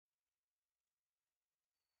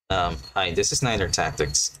Hi, this is Niner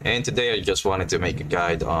Tactics, and today I just wanted to make a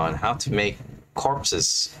guide on how to make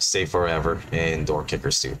corpses stay forever in Door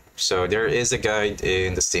Kickers 2. So there is a guide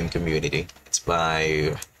in the Steam community. It's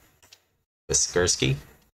by Viskursky.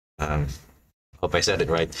 Um, Hope I said it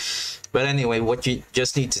right. But anyway, what you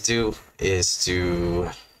just need to do is to,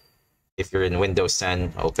 if you're in Windows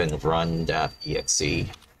 10, open run.exe.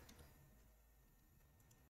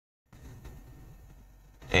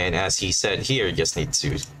 And as he said here, you just need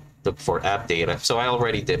to look for app data. So I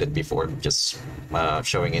already did it before, just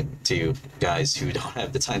showing it to you guys who don't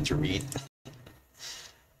have the time to read.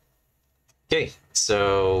 Okay,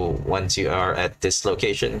 so once you are at this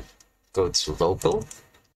location, go to local,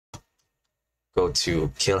 go to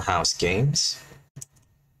Killhouse Games,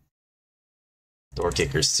 Door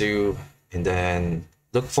Kickers 2, and then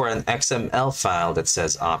look for an XML file that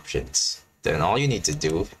says options. Then all you need to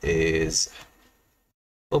do is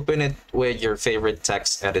open it with your favorite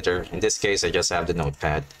text editor. In this case, I just have the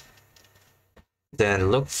notepad. Then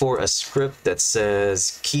look for a script that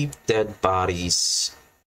says keep dead bodies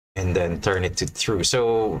and then turn it to true.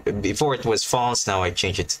 So before it was false, now I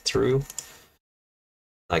change it to true,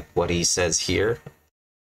 like what he says here.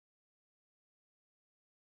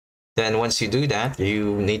 Then once you do that,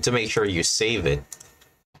 you need to make sure you save it.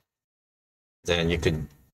 Then you could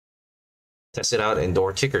test it out in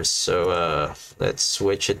Door Kickers. So let's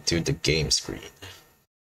switch it to the game screen.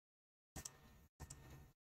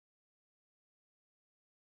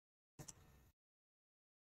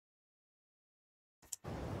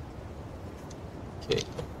 Okay,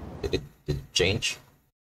 did it change?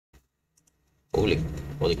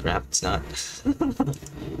 Holy crap, it's not.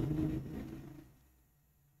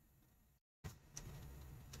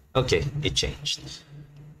 Okay, it changed.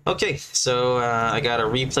 Okay, so I got a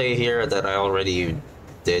replay here that I already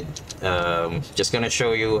did. Just gonna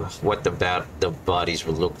show you what the bodies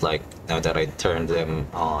will look like now that I turned them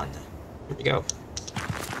on. Here we go.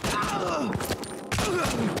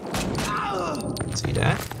 See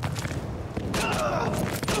that?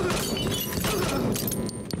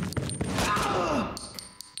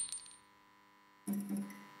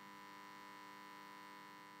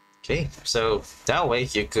 Okay, so that way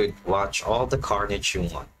you could watch all the carnage you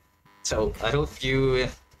want. So I hope you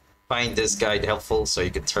find this guide helpful so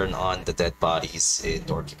you can turn on the dead bodies in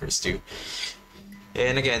Door Kickers 2.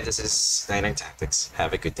 And again, this is Niner Tactics.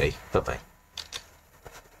 Have a good day. Bye-bye.